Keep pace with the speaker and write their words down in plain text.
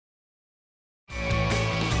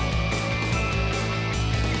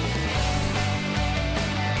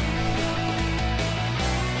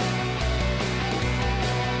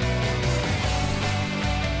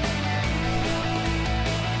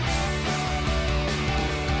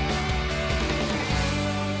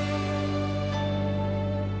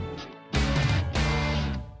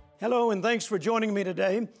Hello, and thanks for joining me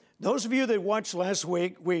today. Those of you that watched last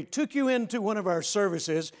week, we took you into one of our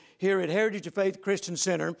services here at Heritage of Faith Christian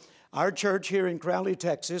Center, our church here in Crowley,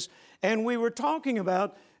 Texas, and we were talking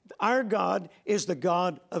about our God is the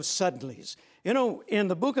God of suddenlies. You know, in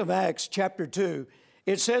the book of Acts, chapter 2,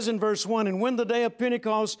 it says in verse 1, "And when the day of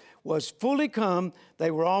Pentecost was fully come,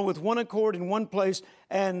 they were all with one accord in one place,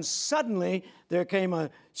 and suddenly there came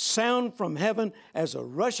a sound from heaven as a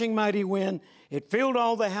rushing mighty wind. It filled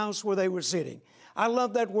all the house where they were sitting." I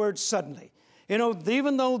love that word, suddenly. You know,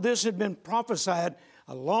 even though this had been prophesied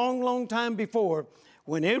a long, long time before,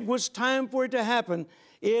 when it was time for it to happen,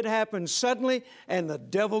 it happened suddenly, and the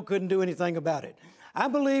devil couldn't do anything about it. I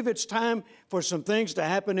believe it's time for some things to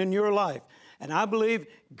happen in your life, and I believe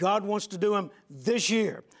God wants to do them this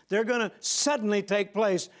year. They're going to suddenly take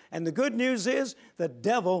place, and the good news is the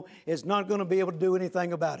devil is not going to be able to do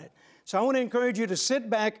anything about it. So I want to encourage you to sit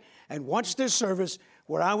back and watch this service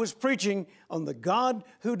where I was preaching on the God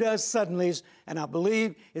who does suddenlies, and I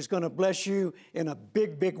believe it's going to bless you in a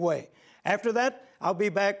big, big way. After that, I'll be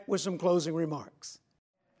back with some closing remarks.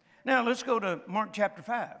 Now, let's go to Mark chapter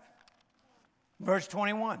 5, verse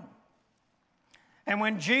 21. "And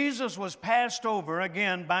when Jesus was passed over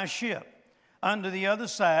again by ship unto the other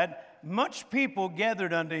side, much people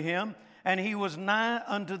gathered unto him, and he was nigh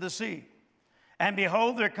unto the sea. And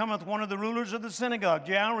behold, there cometh one of the rulers of the synagogue,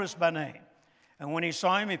 Jairus by name. And when he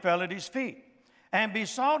saw him, he fell at his feet, and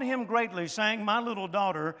besought him greatly, saying, My little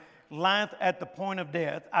daughter lieth at the point of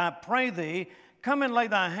death. I pray thee, come and lay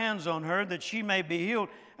thy hands on her, that she may be healed,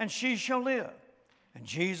 and she shall live. And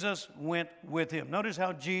Jesus went with him." Notice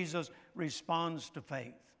how Jesus responds to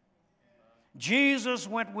faith. Jesus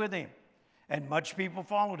went with him, and much people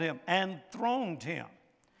followed him and thronged him.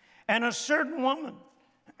 And a certain woman,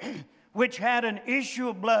 which had an issue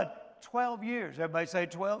of blood 12 years. Everybody say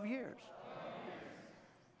 12 years.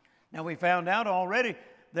 Now, we found out already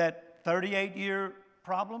that 38-year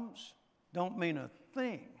problems don't mean a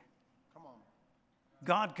thing. Come on.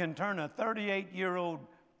 God can turn a 38-year-old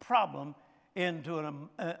problem into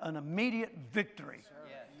an immediate victory.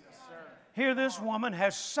 Yes, sir. Here, this woman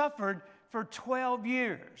has suffered for 12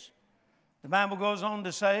 years. The Bible goes on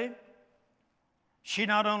to say, she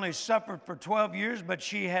not only suffered for 12 years, but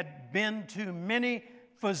she had been to many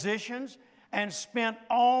physicians and spent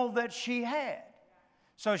all that she had.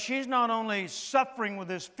 So she's not only suffering with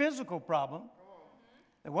this physical problem.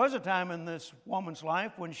 There was a time in this woman's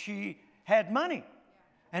life when she had money,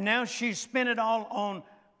 and now she's spent it all on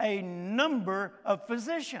a number of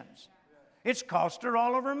physicians. It's cost her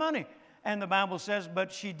all of her money. And the Bible says,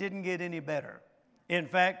 but she didn't get any better. In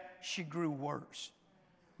fact, she grew worse.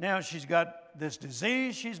 Now she's got this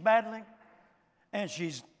disease she's battling, and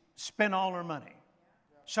she's spent all her money.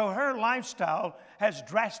 So her lifestyle has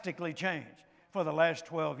drastically changed for the last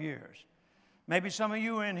 12 years. Maybe some of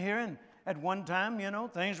you were in here, and at one time, you know,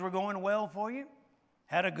 things were going well for you,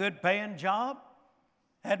 had a good paying job,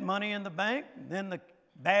 had money in the bank, then the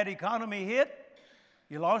bad economy hit,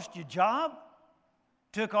 you lost your job,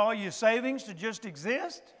 took all your savings to just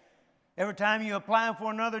exist. Every time you apply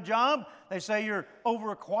for another job, they say you're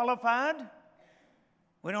overqualified.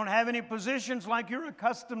 We don't have any positions like you're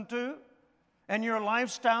accustomed to, and your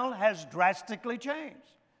lifestyle has drastically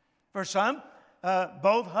changed. For some,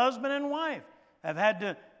 both husband and wife have had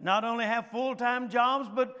to not only have full-time jobs,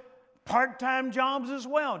 but part-time jobs as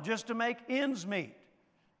well, just to make ends meet.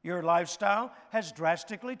 Your lifestyle has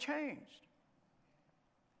drastically changed.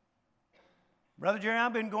 Brother Jerry,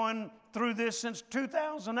 I've been going through this since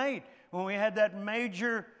 2008, when we had that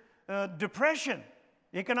major depression,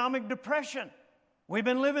 economic depression. We've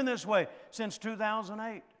been living this way since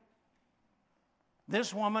 2008.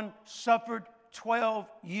 This woman suffered 12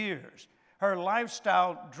 years. Her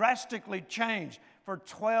lifestyle drastically changed for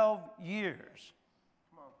 12 years.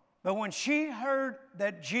 But when she heard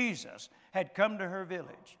that Jesus had come to her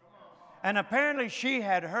village, and apparently she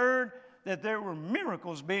had heard that there were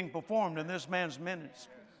miracles being performed in this man's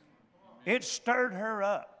ministry, it stirred her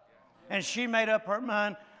up. And she made up her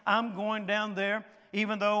mind, I'm going down there,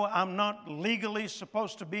 even though I'm not legally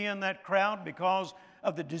supposed to be in that crowd because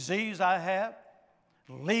of the disease I have.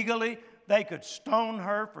 Legally, they could stone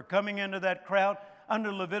her for coming into that crowd.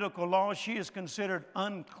 Under Levitical law, she is considered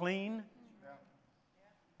unclean.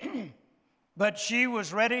 But she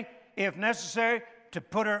was ready, if necessary, to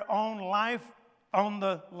put her own life on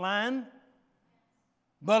the line,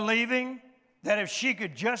 believing that if she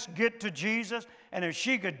could just get to Jesus and if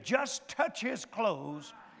she could just touch his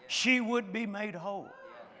clothes, she would be made whole.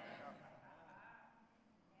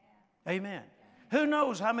 Amen. Who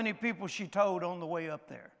knows how many people she told on the way up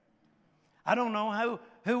there? I don't know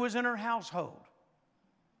who was in her household.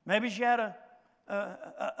 Maybe she had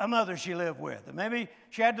a mother she lived with. And maybe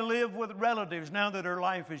she had to live with relatives now that her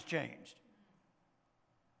life has changed.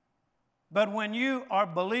 But when you are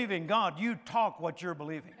believing God, you talk what you're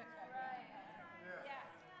believing.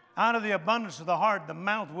 Out of the abundance of the heart, the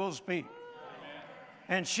mouth will speak.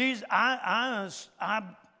 And I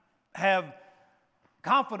have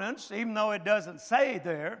confidence, even though it doesn't say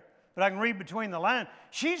there, but I can read between the lines.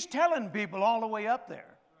 She's telling people all the way up there,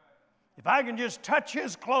 if I can just touch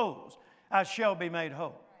his clothes, I shall be made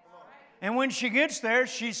whole. And when she gets there,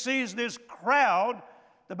 she sees this crowd.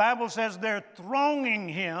 The Bible says they're thronging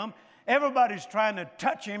him. Everybody's trying to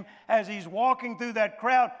touch him as he's walking through that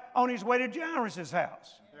crowd on his way to Jairus'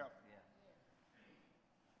 house.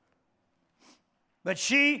 But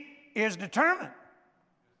she is determined.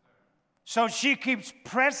 So she keeps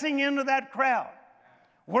pressing into that crowd,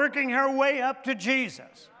 working her way up to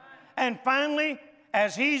Jesus. And finally,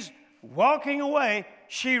 as he's walking away,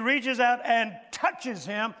 she reaches out and touches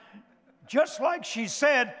him, just like she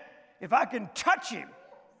said, if I can touch him,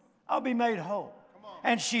 I'll be made whole.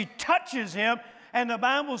 And she touches him, and the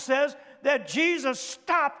Bible says that Jesus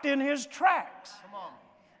stopped in his tracks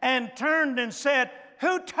and turned and said,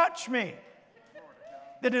 "Who touched me?"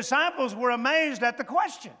 The disciples were amazed at the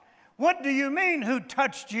question. What do you mean, who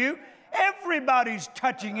touched you? Everybody's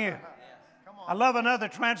touching you. I love another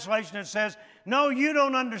translation that says, no, you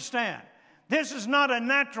don't understand. This is not a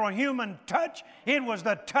natural human touch. It was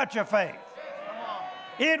the touch of faith.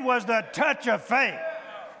 It was the touch of faith.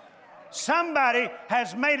 Somebody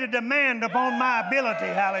has made a demand upon my ability.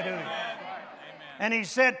 Hallelujah. And he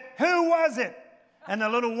said, who was it? And the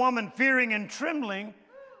little woman, fearing and trembling,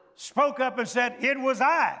 spoke up and said, it was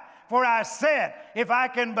I. For I said, if I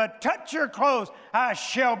can but touch your clothes, I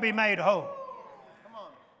shall be made whole.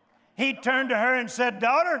 He turned to her and said,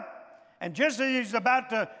 daughter, and just as he's about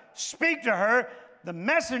to speak to her, the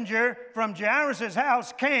messenger from Jairus'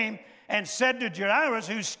 house came and said to Jairus,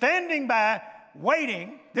 who's standing by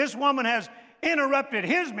waiting, this woman has interrupted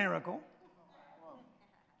his miracle.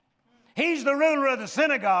 He's the ruler of the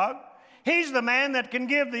synagogue. He's the man that can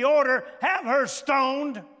give the order, have her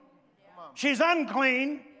stoned. She's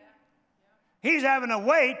unclean. He's having to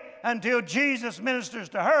wait until Jesus ministers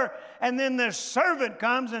to her. And then this servant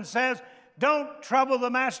comes and says, don't trouble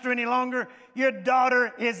the master any longer. Your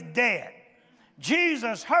daughter is dead.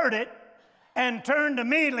 Jesus heard it and turned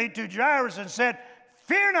immediately to Jairus and said,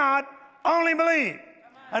 fear not, only believe.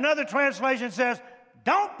 Another translation says,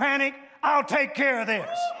 don't panic, I'll take care of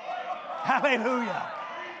this. Hallelujah.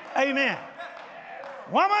 Amen.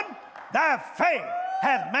 Woman, thy faith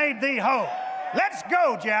hath made thee whole. Let's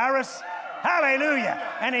go, Jairus. Hallelujah.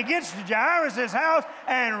 And he gets to Jairus' house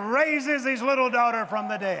and raises his little daughter from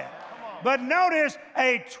the dead. But notice,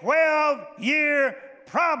 a 12-year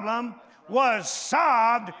problem was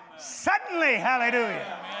solved suddenly.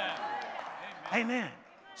 Hallelujah. Amen.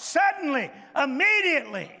 Suddenly,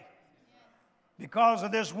 immediately, because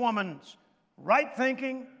of this woman's right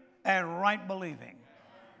thinking and right believing.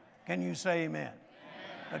 Can you say amen?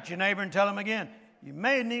 Touch your neighbor and tell him again, you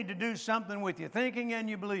may need to do something with your thinking and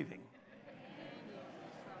your believing.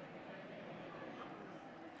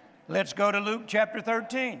 Let's go to Luke chapter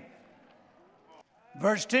 13,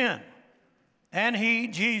 verse 10. And he,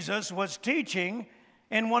 Jesus, was teaching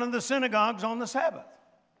in one of the synagogues on the Sabbath.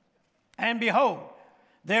 And behold,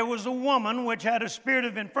 there was a woman which had a spirit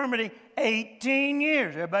of infirmity 18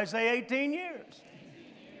 years. Everybody say 18 years. 18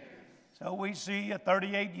 years. So we see a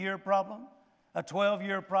 38-year problem, a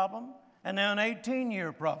 12-year problem, and now an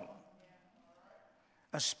 18-year problem.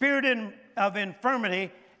 A spirit of infirmity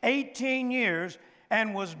 18 years,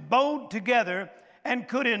 and was bowed together and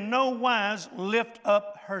could in no wise lift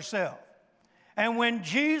up herself. And when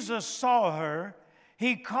Jesus saw her,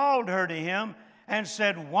 he called her to him and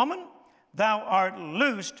said, woman, thou art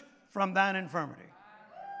loosed from thine infirmity.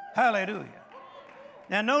 Hallelujah.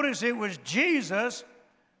 Now notice it was Jesus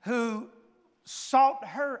who sought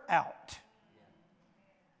her out.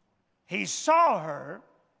 He saw her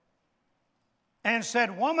and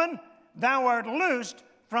said, woman, thou art loosed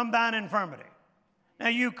from thine infirmity. Now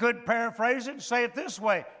you could paraphrase it and say it this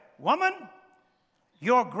way, woman,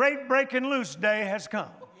 your great breaking loose day has come.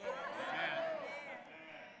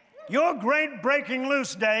 Your great breaking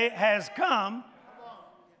loose day has come,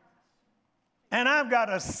 and I've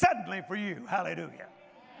got a suddenly for you. Hallelujah.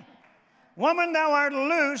 Woman, thou art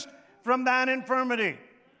loosed from thine infirmity.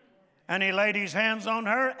 And he laid his hands on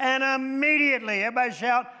her, and immediately, everybody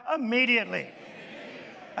shout, immediately.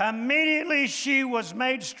 Immediately she was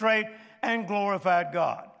made straight and glorified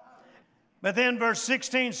God. But then verse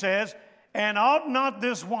 16 says, and ought not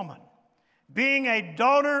this woman, being a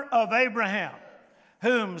daughter of Abraham,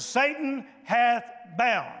 whom Satan hath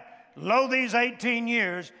bound, lo, these 18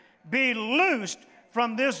 years, be loosed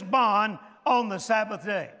from this bond on the Sabbath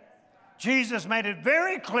day. Jesus made it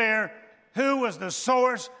very clear who was the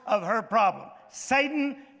source of her problem.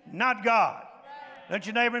 Satan, not God. Let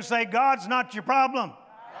your neighbor say, God's not your problem.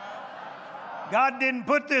 God didn't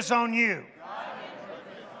put this on you.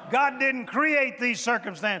 God didn't create these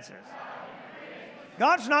circumstances.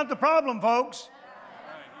 God's not the problem, folks.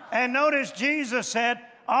 And notice Jesus said,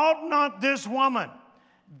 ought not this woman,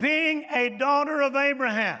 being a daughter of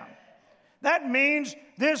Abraham? That means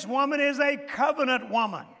this woman is a covenant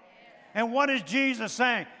woman. And what is Jesus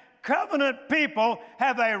saying? Covenant people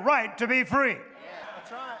have a right to be free.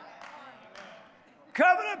 That's right.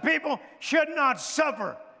 Covenant people should not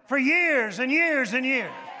suffer for years and years and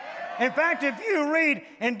years. In fact, if you read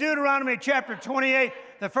in Deuteronomy chapter 28,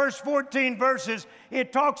 the first 14 verses,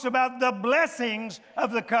 it talks about the blessings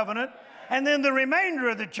of the covenant. And then the remainder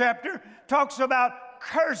of the chapter talks about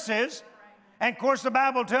curses. And of course, the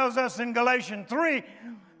Bible tells us in Galatians 3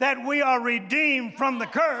 that we are redeemed from the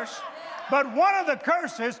curse. But one of the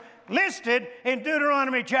curses listed in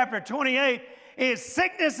Deuteronomy chapter 28 is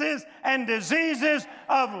sicknesses and diseases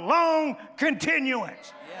of long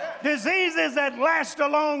continuance. Diseases that last a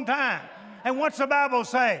long time. And what's the Bible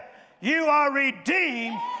say? You are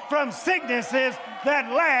redeemed from sicknesses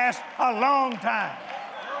that last a long time.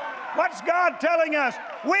 What's God telling us?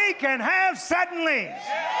 We can have suddenlies.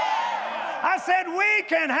 I said we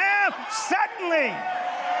can have suddenlies.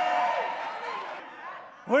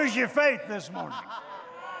 Where's your faith this morning?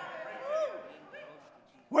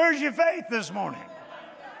 Where's your faith this morning?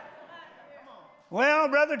 Well,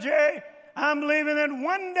 Brother Jerry, I'm believing that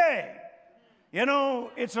one day, you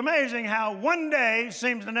know, it's amazing how one day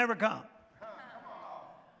seems to never come.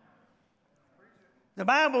 The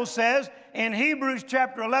Bible says in Hebrews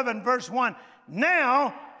chapter 11, verse 1,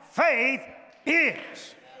 now faith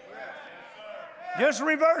is. Just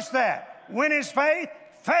reverse that. When is faith?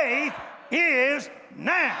 Faith is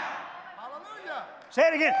now. Hallelujah. Say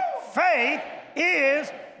it again. Faith is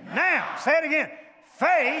now. Say it again.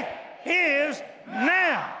 Faith is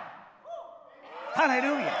now.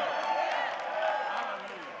 Hallelujah.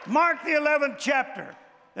 Mark the 11th chapter,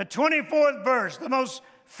 the 24th verse, the most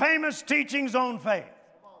famous teachings on faith.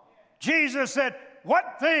 Jesus said,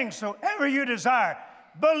 what things soever you desire,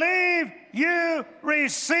 believe you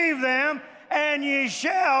receive them, and ye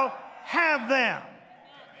shall have them.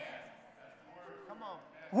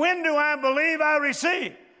 When do I believe I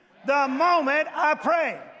receive? The moment I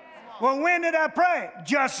pray. Well, when did I pray?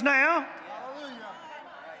 Just now.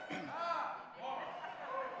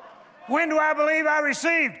 When do I believe I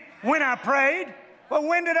received? When I prayed. Well,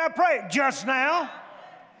 when did I pray? Just now.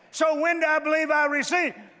 So when did I believe I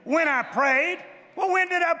received? When I prayed. Well, when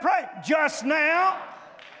did I pray? Just now.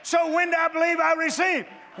 So when did I believe I received?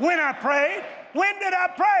 When I prayed. When did I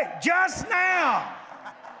pray? Just now.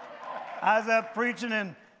 I was up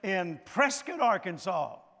preaching in Prescott,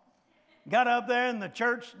 Arkansas. Got up there and the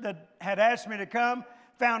church that had asked me to come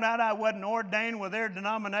found out I wasn't ordained with their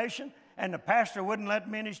denomination, and the pastor wouldn't let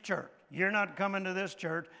me in his church. You're not coming to this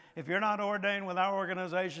church. If you're not ordained with our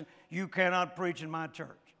organization, you cannot preach in my church.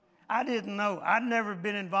 I didn't know. I'd never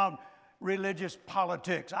been involved in religious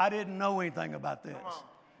politics. I didn't know anything about this.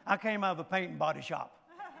 I came out of a paint and body shop.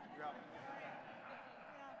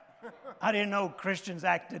 I didn't know Christians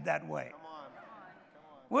acted that way.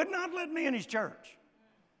 Would not let me in his church.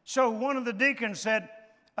 So one of the deacons said,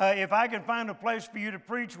 if I can find a place for you to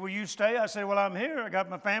preach, will you stay? I said, well, I'm here. I got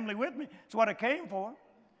my family with me. It's what I came for.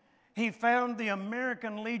 He found the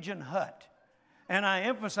American Legion hut. And I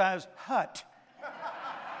emphasize hut.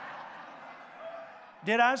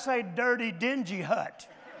 Did I say dirty, dingy hut?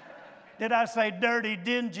 Did I say dirty,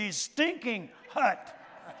 dingy, stinking hut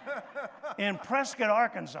in Prescott,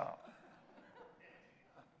 Arkansas?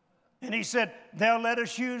 And he said, they'll let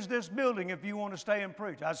us use this building if you want to stay and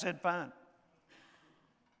preach. I said, fine.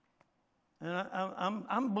 And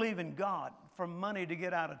I'm believing God for money to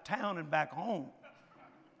get out of town and back home,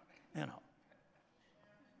 you know.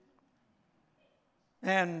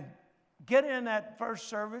 And get in that first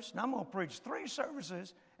service, and I'm going to preach 3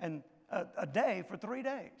 services and a day for 3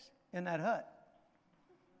 days in that hut.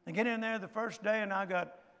 And get in there the first day, and I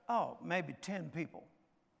got, maybe 10 people.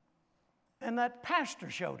 And that pastor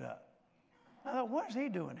showed up. I thought, what's he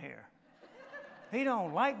doing here? He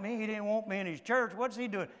don't like me. He didn't want me in his church. What's he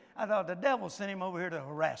doing? I thought the devil sent him over here to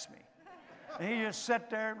harass me. And he just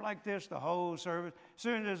sat there like this the whole service. As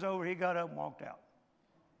soon as it was over, he got up and walked out.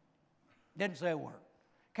 Didn't say a word.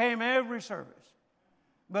 Came every service.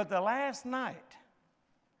 But the last night,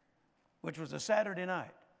 which was a Saturday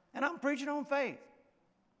night, and I'm preaching on faith.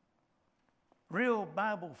 real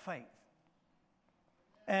Bible faith.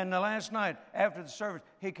 And the last night after the service,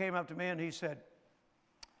 he came up to me and he said,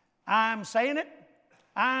 I'm saying it.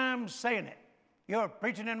 I'm saying it. You're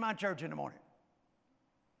preaching in my church in the morning.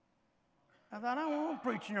 I thought, I won't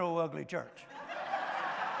preach in your old ugly church.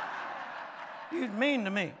 You was mean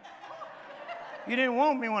to me. You didn't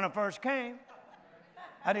want me when I first came.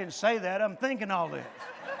 I didn't say that. I'm thinking all this.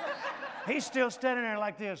 He's still standing there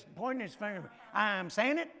like this, pointing his finger at me. I'm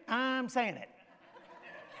saying it. I'm saying it.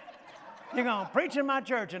 You're going to preach in my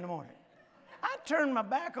church in the morning. I turned my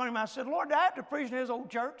back on him. I said, Lord, do I have to preach in his old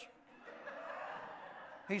church?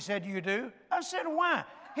 He said, you do? I said, why?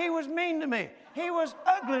 He was mean to me. He was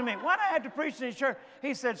ugly to me. Why do I have to preach in his church?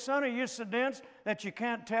 He said, son, are you so dense that you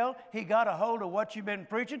can't tell he got a hold of what you've been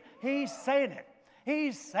preaching? He's saying it.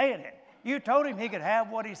 He's saying it. You told him he could have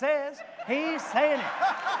what he says. He's saying it.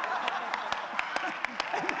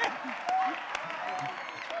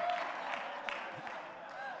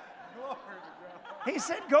 He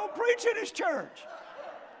said, go preach in his church.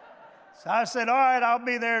 So I said, all right, I'll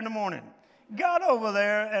be there in the morning. Got over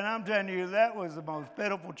there, and I'm telling you, that was the most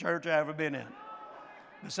pitiful church I ever been in,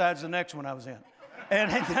 besides the next one I was in.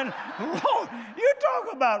 And then, Lord, you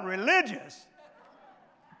talk about religious.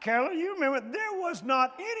 Carolyn, you remember, there was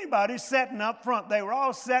not anybody sitting up front. They were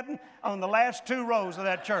all sitting on the last two rows of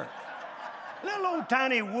that church. Little old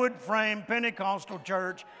tiny wood frame Pentecostal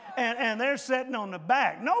church, and they're sitting on the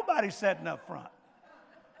back. Nobody's sitting up front.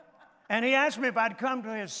 And he asked me if I'd come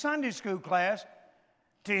to his Sunday school class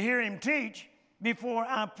to hear him teach before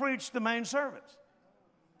I preached the main service.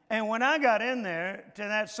 And when I got in there to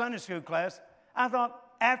that Sunday school class, I thought,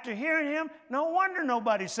 after hearing him, no wonder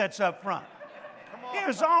nobody sits up front. It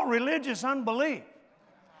was all religious unbelief.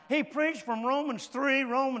 He preached from Romans 3,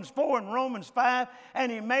 Romans 4, and Romans 5,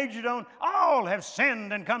 and he majored on all have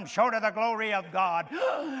sinned and come short of the glory of God.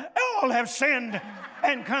 All have sinned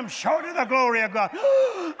and come short of the glory of God.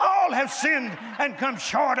 All have sinned and come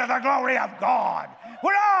short of the glory of God.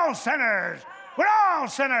 We're all sinners. We're all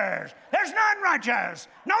sinners. There's none righteous.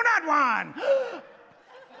 No, not one.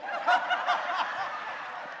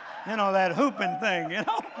 You know, that hooping thing, you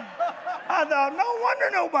know. I thought, no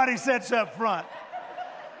wonder nobody sits up front.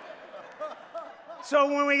 So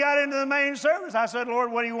when we got into the main service, I said,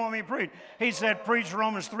 Lord, what do you want me to preach? He said, preach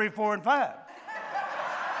Romans 3, 4, and 5.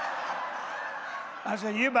 I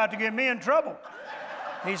said, you're about to get me in trouble.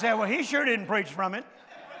 He said, well, he sure didn't preach from it.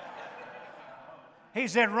 He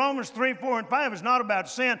said, Romans 3, 4, and 5 is not about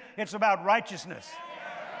sin, it's about righteousness.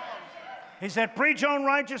 He said, preach on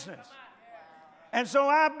righteousness. And so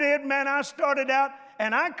I did, man. I started out,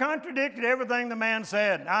 and I contradicted everything the man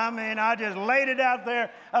said. I mean, I just laid it out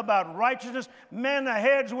there about righteousness. Man, the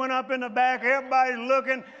heads went up in the back. Everybody's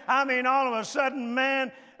looking. I mean, all of a sudden,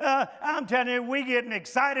 man, I'm telling you, we getting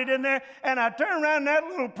excited in there. And I turned around, and that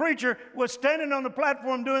little preacher was standing on the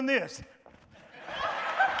platform doing this.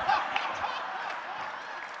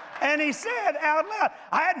 And he said out loud,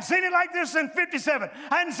 I hadn't seen it like this in 57.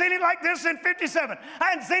 I hadn't seen it like this in 57. I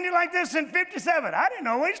hadn't seen it like this in 57. I didn't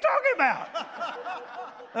know what he's talking about.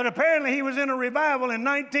 But apparently he was in a revival in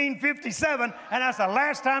 1957, and that's the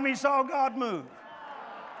last time he saw God move.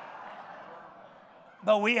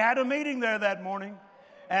 But we had a meeting there that morning,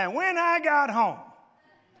 and when I got home,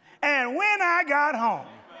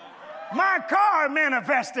 my car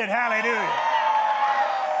manifested, hallelujah.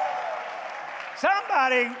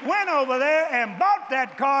 Somebody went over there and bought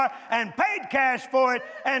that car and paid cash for it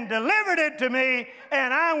and delivered it to me,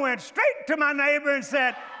 and I went straight to my neighbor and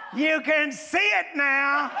said, you can see it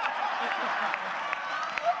now.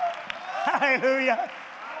 Hallelujah.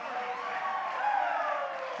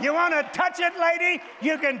 You want to touch it, lady?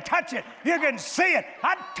 You can touch it. You can see it.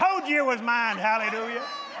 I told you it was mine. Hallelujah.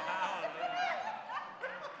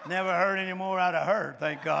 Never heard any more I'd have heard,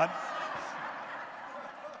 thank God.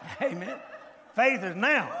 Amen. Faith is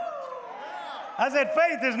now. I said,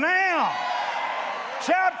 faith is now.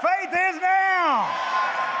 Shout, faith is now.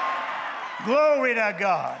 Glory to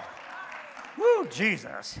God. Woo,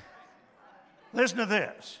 Jesus. Listen to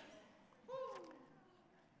this.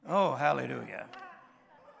 Oh, hallelujah.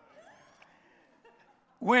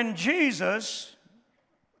 When Jesus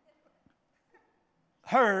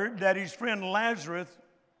heard that his friend Lazarus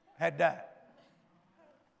had died,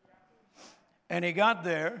 and he got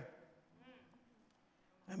there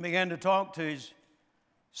and began to talk to his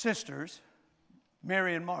sisters,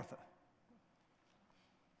 Mary and Martha.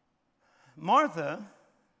 Martha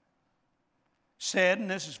said, and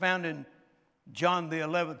this is found in John the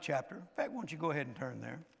 11th chapter. In fact, why don't you go ahead and turn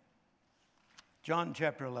there. John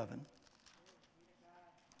chapter 11.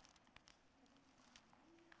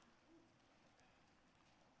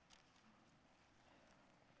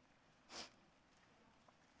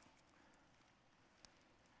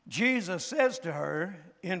 Jesus says to her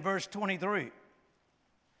in verse 23,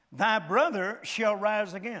 thy brother shall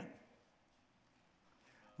rise again.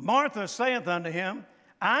 Martha saith unto him,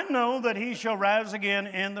 I know that he shall rise again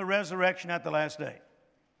in the resurrection at the last day.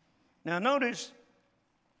 Now notice,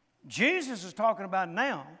 Jesus is talking about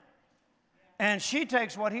now, and she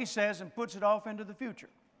takes what he says and puts it off into the future.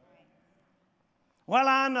 Well,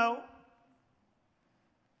 I know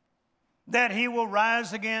that he will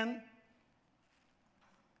rise again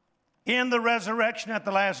in the resurrection at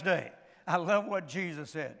the last day. I love what Jesus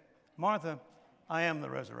said. Martha, I am the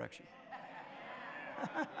resurrection.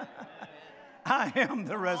 I am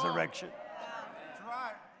the resurrection. That's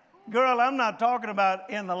right. Girl, I'm not talking about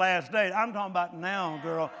in the last days. I'm talking about now,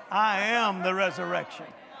 girl. I am the resurrection.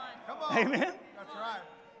 Come on. Amen? That's right.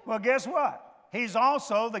 Well, guess what? He's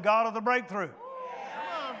also the God of the breakthrough.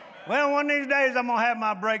 Come on. Well, one of these days I'm going to have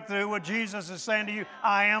my breakthrough where Jesus is saying to you,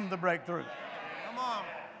 I am the breakthrough. Come on.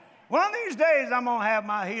 One of these days I'm going to have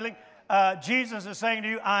my healing. Jesus is saying to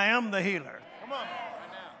you, I am the healer. Come on. Right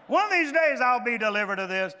now. One of these days I'll be delivered of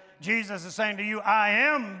this. Jesus is saying to you, I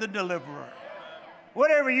am the deliverer.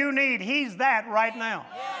 Whatever you need, he's that right now.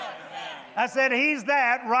 I said, he's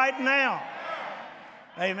that right now.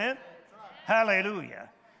 Amen. Hallelujah.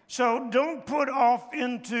 So don't put off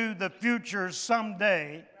into the future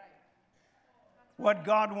someday what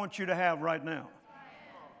God wants you to have right now.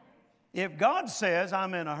 If God says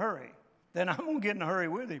I'm in a hurry, then I'm going to get in a hurry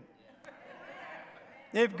with him.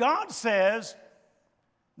 If God says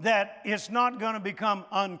that it's not going to become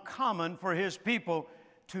uncommon for his people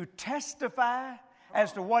to testify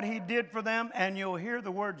as to what he did for them, and you'll hear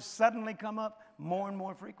the word suddenly come up more and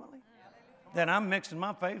more frequently, then I'm mixing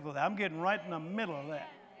my faith with it. I'm getting right in the middle of that.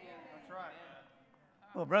 That's right.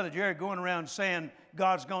 Well, Brother Jerry, going around saying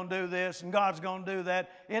God's going to do this and God's going to do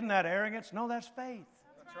that, isn't that arrogance? No, that's faith.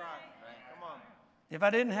 That's right. Come on. If I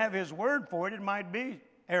didn't have his word for it, it might be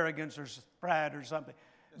arrogance or pride or something.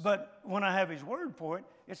 But when I have his word for it,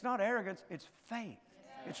 it's not arrogance, it's faith.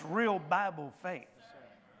 It's real Bible faith.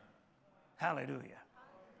 Hallelujah.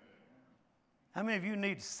 How many of you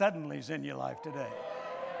need suddenlies in your life today?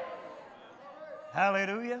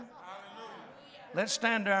 Hallelujah. Let's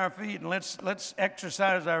stand to our feet and let's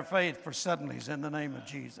exercise our faith for suddenlies in the name of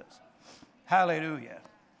Jesus. Hallelujah.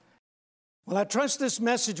 Well, I trust this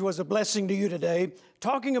message was a blessing to you today,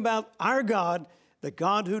 talking about our God, the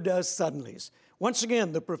God who does suddenlies. Once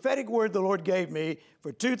again, the prophetic word the Lord gave me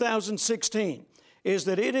for 2016 is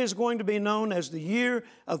that it is going to be known as the year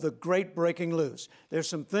of the great breaking loose. There's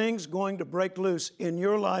some things going to break loose in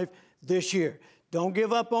your life this year. Don't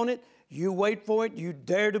give up on it. You wait for it. You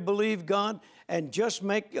dare to believe God, and just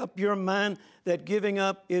make up your mind that giving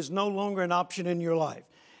up is no longer an option in your life.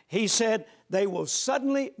 He said they will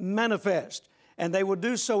suddenly manifest, and they will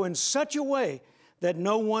do so in such a way that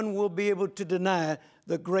no one will be able to deny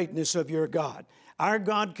the greatness of your God. Our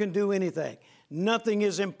God can do anything. Nothing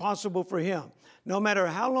is impossible for him. No matter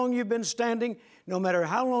how long you've been standing, no matter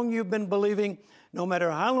how long you've been believing, no matter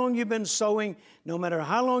how long you've been sowing, no matter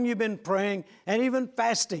how long you've been praying, and even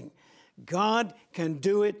fasting, God can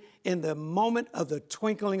do it in the moment of the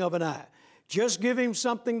twinkling of an eye. Just give him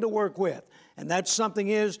something to work with, and that something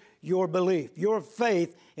is your belief, your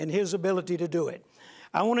faith in his ability to do it.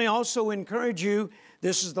 I want to also encourage you,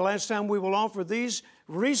 this is the last time we will offer these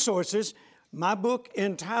resources, my book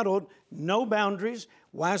entitled No Boundaries,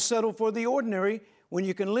 Why Settle for the Ordinary When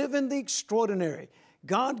You Can Live in the Extraordinary.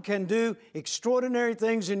 God can do extraordinary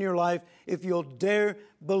things in your life if you'll dare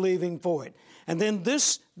believing for it. And then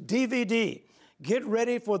this DVD, Get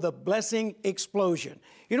Ready for the Blessing Explosion.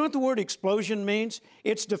 You know what the word explosion means?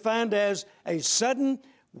 It's defined as a sudden,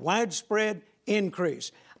 widespread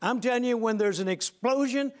increase. I'm telling you, when there's an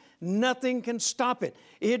explosion, nothing can stop it.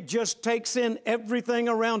 It just takes in everything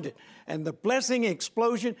around it. And the blessing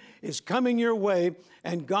explosion is coming your way,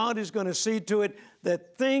 and God is going to see to it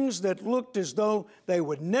that things that looked as though they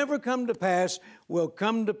would never come to pass will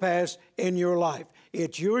come to pass in your life.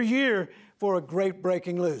 It's your year for a great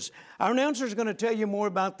breaking loose. Our announcer is going to tell you more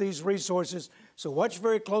about these resources, so watch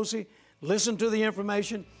very closely, listen to the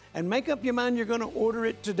information, and make up your mind you're going to order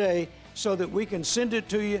it today so that we can send it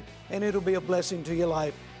to you, and it'll be a blessing to your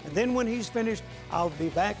life. And then when he's finished, I'll be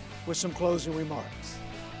back with some closing remarks.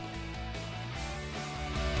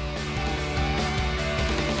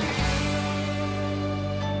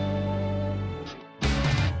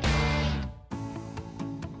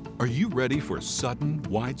 Are you ready for sudden,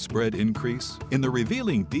 widespread increase? In the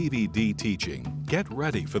revealing DVD teaching, Get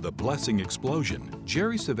Ready for the Blessing Explosion,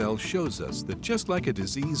 Jerry Savelle shows us that just like a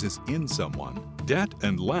disease is in someone, debt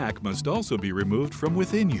and lack must also be removed from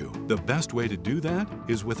within you. The best way to do that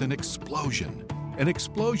is with an explosion. An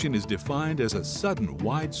explosion is defined as a sudden,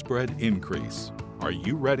 widespread increase. Are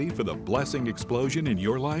you ready for the blessing explosion in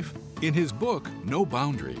your life? In his book, No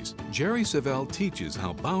Boundaries, Jerry Savelle teaches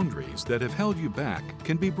how boundaries that have held you back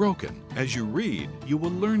can be broken. As you read, you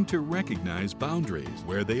will learn to recognize boundaries,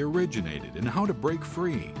 where they originated, and how to break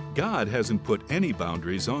free. God hasn't put any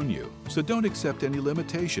boundaries on you, so don't accept any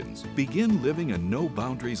limitations. Begin living a no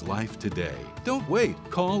boundaries life today. Don't wait.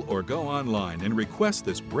 Call or go online and request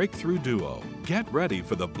this breakthrough duo. Get ready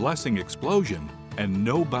for the blessing explosion and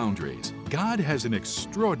no boundaries. God has an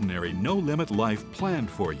extraordinary no-limit life planned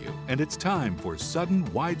for you, and it's time for sudden,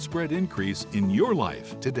 widespread increase in your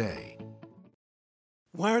life today.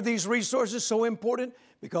 Why are these resources so important?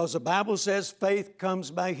 Because the Bible says faith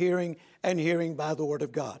comes by hearing, and hearing by the Word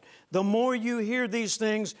of God. The more you hear these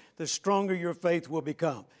things, the stronger your faith will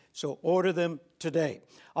become. So order them today.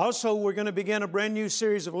 Also, we're going to begin a brand new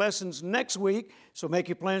series of lessons next week, so make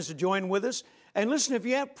your plans to join with us. And listen, if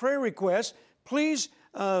you have prayer requests, please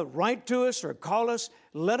write to us or call us.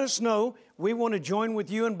 Let us know. We want to join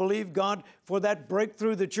with you and believe God for that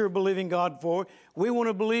breakthrough that you're believing God for. We want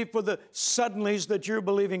to believe for the suddenlies that you're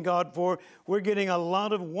believing God for. We're getting a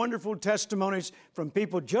lot of wonderful testimonies from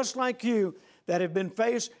people just like you that have been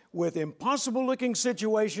faced with impossible-looking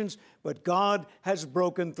situations, but God has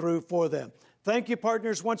broken through for them. Thank you,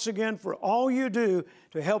 partners, once again for all you do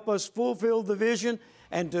to help us fulfill the vision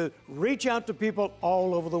and to reach out to people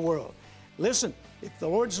all over the world. Listen, if the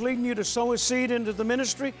Lord's leading you to sow a seed into the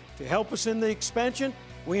ministry to help us in the expansion,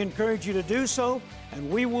 we encourage you to do so, and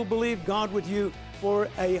we will believe God with you for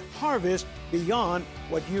a harvest beyond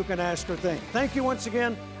what you can ask or think. Thank you once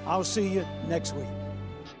again. I'll see you next week.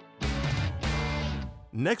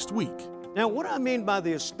 Next week. Now, what I mean by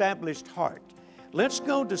the established heart, let's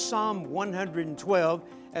go to Psalm 112,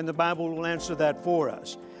 and the Bible will answer that for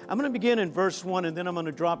us. I'm going to begin in verse 1, and then I'm going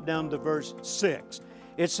to drop down to verse 6.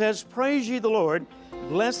 It says, "Praise ye the Lord,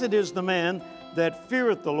 blessed is the man that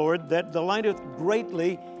feareth the Lord, that delighteth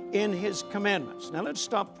greatly in his commandments." Now let's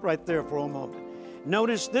stop right there for a moment.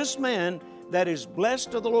 Notice this man that is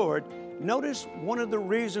blessed of the Lord, notice one of the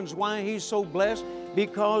reasons why he's so blessed,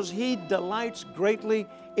 because he delights greatly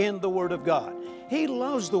in the Word of God. He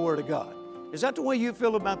loves the Word of God. Is that the way you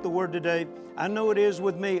feel about the Word today? I know it is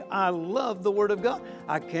with me. I love the Word of God.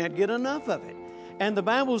 I can't get enough of it. And the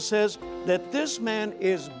Bible says that this man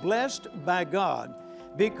is blessed by God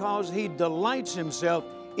because he delights himself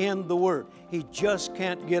in the Word. He just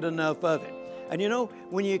can't get enough of it. And you know,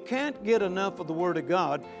 when you can't get enough of the Word of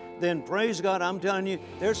God, then praise God, I'm telling you,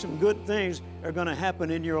 there's some good things that are going to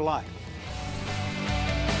happen in your life.